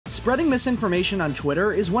Spreading misinformation on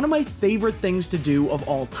Twitter is one of my favorite things to do of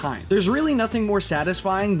all time. There's really nothing more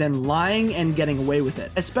satisfying than lying and getting away with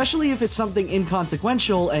it, especially if it's something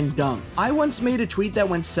inconsequential and dumb. I once made a tweet that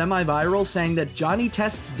went semi-viral saying that Johnny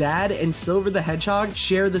Test's dad and Silver the Hedgehog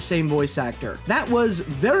share the same voice actor. That was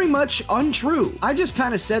very much untrue. I just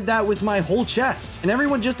kind of said that with my whole chest, and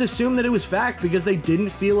everyone just assumed that it was fact because they didn't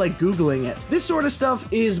feel like Googling it. This sort of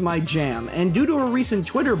stuff is my jam, and due to a recent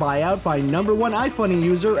Twitter buyout by #1 iFunny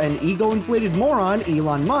user and ego-inflated moron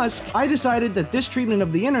Elon Musk, I decided that this treatment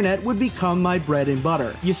of the internet would become my bread and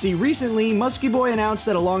butter. You see, recently, Musky Boy announced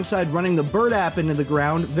that alongside running the Bird app into the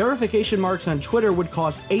ground, verification marks on Twitter would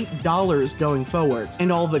cost $8 going forward,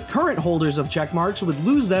 and all the current holders of check marks would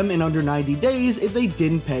lose them in under 90 days if they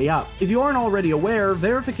didn't pay up. If you aren't already aware,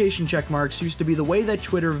 verification check marks used to be the way that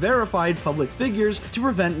Twitter verified public figures to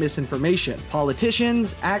prevent misinformation.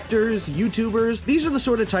 Politicians, actors, YouTubers, these are the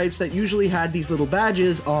sort of types that usually had these little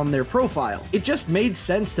badges on their profile. It just made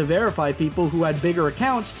sense to verify people who had bigger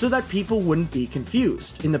accounts so that people wouldn't be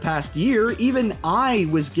confused. In the past year, even I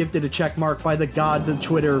was gifted a check mark by the gods of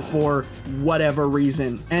Twitter for whatever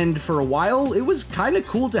reason, and for a while, it was kind of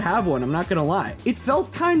cool to have one, I'm not gonna lie. It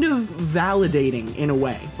felt kind of validating in a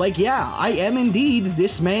way. Like, yeah, I am indeed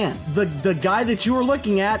this man. The guy that you are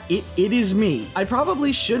looking at, it is me. I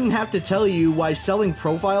probably shouldn't have to tell you why selling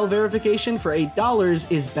profile verification for $8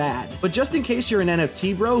 is bad, but just in case you're an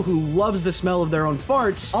NFT bro who loves the smell of their own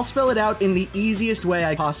farts, I'll spell it out in the easiest way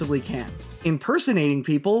I possibly can. Impersonating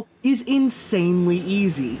people is insanely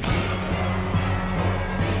easy.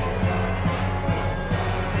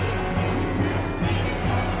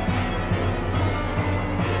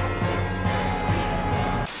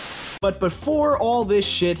 But before all this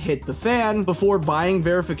shit hit the fan, before buying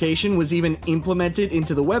verification was even implemented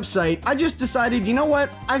into the website, I just decided, you know what?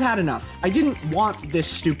 I've had enough. I didn't want this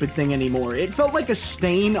stupid thing anymore. It felt like a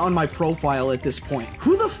stain on my profile at this point.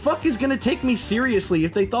 Who the fuck is gonna take me seriously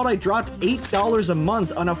if they thought I dropped $8 a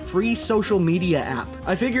month on a free social media app?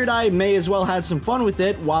 I figured I may as well have some fun with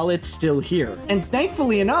it while it's still here. And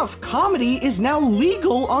thankfully enough, comedy is now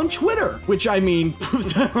legal on Twitter, which I mean,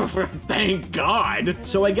 thank God.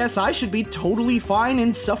 So I guess I should be totally fine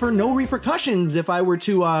and suffer no repercussions if I were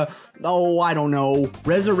to, I don't know,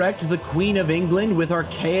 resurrect the Queen of England with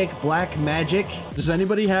archaic black magic. Does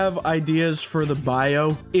anybody have ideas for the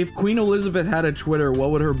bio? If Queen Elizabeth had a Twitter,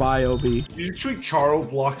 what would her bio be? Usually Charles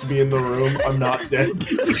locked me in the room, I'm not dead.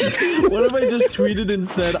 What if I just tweeted and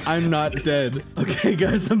said, I'm not dead? Okay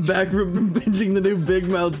guys, I'm back from binging the new Big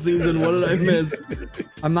Mouth season. What did I miss?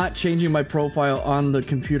 I'm not changing my profile on the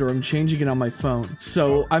computer, I'm changing it on my phone.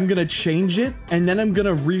 So I'm gonna change it, and then I'm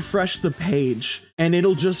gonna refresh the page, and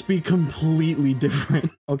it'll just be completely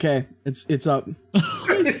different. Okay, it's up.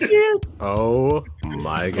 Oh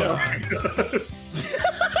my God.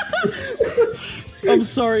 I'm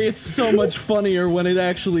sorry, it's so much funnier when it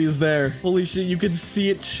actually is there. Holy shit, you can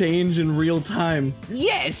see it change in real time.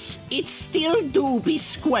 Yes, it still do be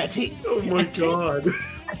squirting. Oh my God.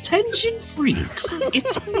 Attention freaks,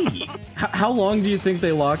 it's me. How long do you think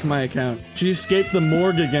they locked my account? She escaped the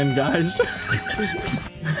morgue again, guys.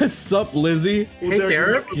 Sup, Lizzie? Hey,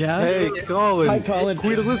 Derek? Yeah? Hey, Colin. Hi, Colin.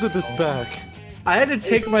 Queen Elizabeth's back. I had to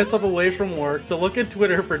take myself away from work to look at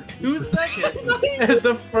Twitter for 2 seconds, and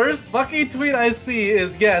the first fucking tweet I see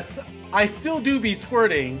is, yes, I still do be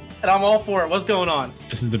squirting, and I'm all for it. What's going on?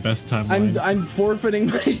 This is the best timeline. I'm forfeiting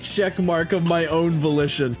my check mark of my own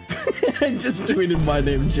volition. I just tweeted my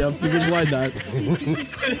name, Jeff, because why not?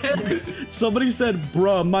 Somebody said,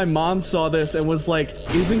 bruh, my mom saw this and was like,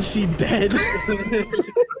 isn't she dead?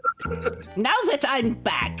 Now that I'm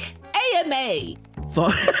back, AMA.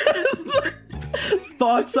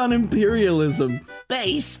 Thoughts on imperialism.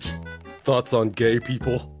 Based. Thoughts on gay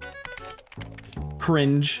people?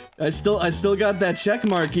 Cringe. I still got that check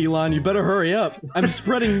mark, Elon. You better hurry up. I'm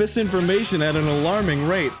spreading misinformation at an alarming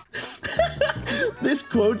rate. This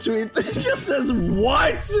quote tweet just says,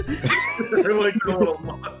 what? They're like going a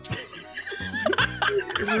lot.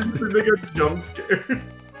 They got jump scared.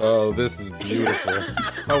 Oh, this is beautiful.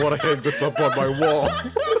 I want to hang this up on my wall.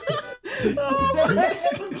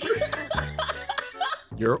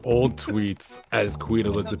 Your old tweets as Queen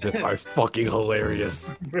Elizabeth are fucking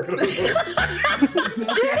hilarious.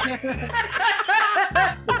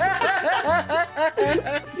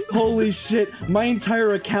 Holy shit, my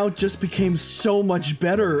entire account just became so much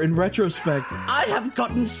better in retrospect. I have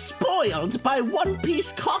gotten spoiled by One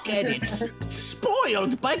Piece cock edits.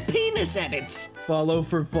 Spoiled by penis edits. Follow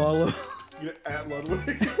for follow. At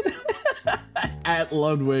Ludwig. At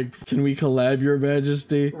Ludwig. Can we collab, Your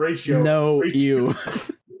Majesty? Ratio. No, ratio. you.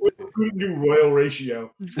 We do royal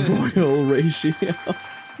ratio. Royal ratio.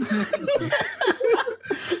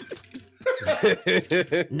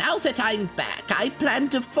 Now that I'm back, I plan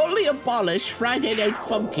to fully abolish Friday Night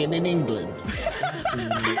Funkin' in England.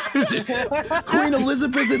 Queen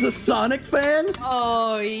Elizabeth is a Sonic fan?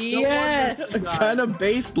 Oh, yes. Kind of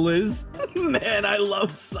based, Liz. Man, I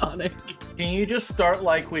love Sonic. Can you just start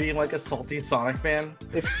like tweeting like a salty Sonic fan?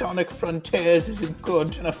 If Sonic Frontiers isn't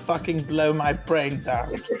good, gonna fucking blow my brains out.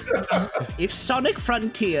 If Sonic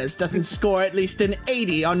Frontiers doesn't score at least an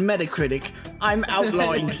 80 on Metacritic, I'm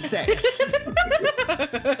outlawing sex.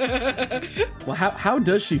 Well, how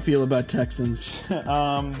does she feel about Texans?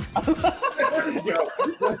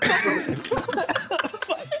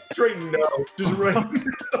 Straight no. Just right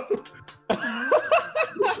now.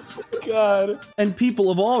 God. And people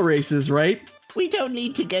of all races, right? We don't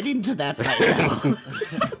need to get into that right now.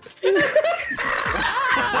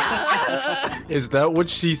 Is that what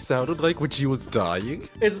she sounded like when she was dying?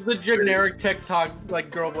 It's the generic TikTok like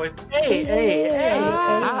girl voice. Hey, hey,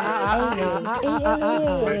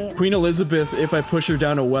 hey. Queen Elizabeth, if I push her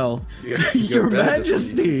down a well. Your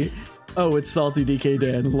Majesty. Oh, it's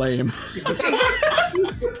Saltydkdan. Lame.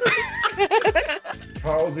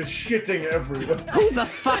 Charles is shitting everywhere. Who the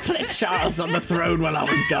fuck let Charles on the throne while I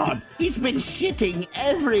was gone? He's been shitting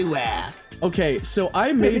everywhere. Okay, so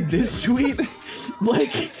I made this tweet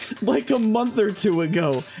like a month or two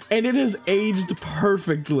ago, and it has aged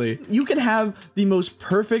perfectly. You can have the most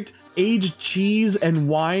perfect aged cheese and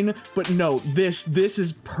wine, but no, this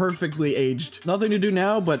is perfectly aged. Nothing to do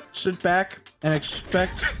now but sit back and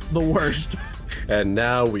expect the worst. And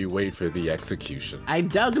now we wait for the execution. I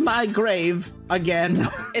dug my grave again.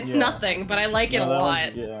 It's nothing, but I like it a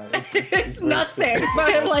lot. Yeah, It's nothing, but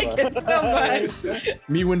I like it so much.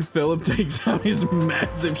 Me when Philip takes out his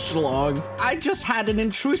massive schlong. I just had an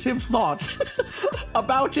intrusive thought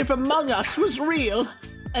about if Among Us was real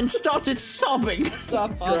and started sobbing.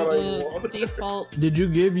 Stop on the default. Did you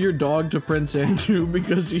give your dog to Prince Andrew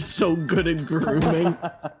because he's so good at grooming?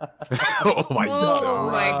 Oh my Oh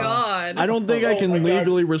my god. I don't think I can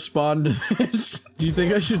legally respond to this. Do you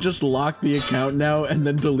think I should just lock the account now and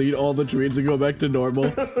then delete all the tweets and go back to normal?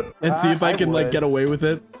 And see if I can like get away with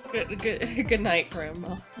it? Good night,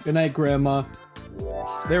 Grandma. Good night, Grandma.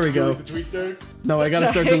 There we go. The tweet there. No, I gotta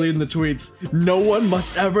start deleting the tweets. No one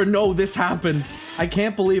must ever know this happened. I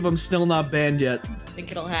can't believe I'm still not banned yet.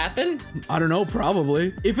 Think it'll happen? I don't know,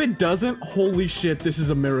 probably. If it doesn't, holy shit, this is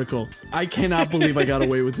a miracle. I cannot believe I got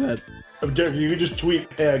away with that. Okay, you can just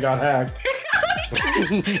tweet, hey, I got hacked.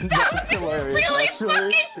 That's hilarious. Really actually.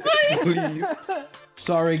 fucking funny. Please.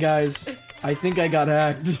 Sorry, guys. I think I got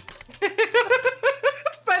hacked.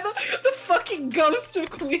 By the fucking ghost of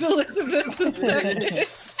Queen Elizabeth II.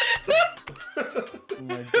 Oh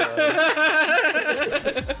my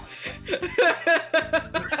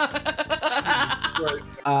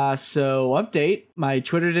God. So update, my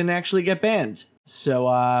Twitter didn't actually get banned. So,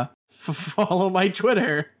 follow my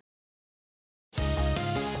Twitter.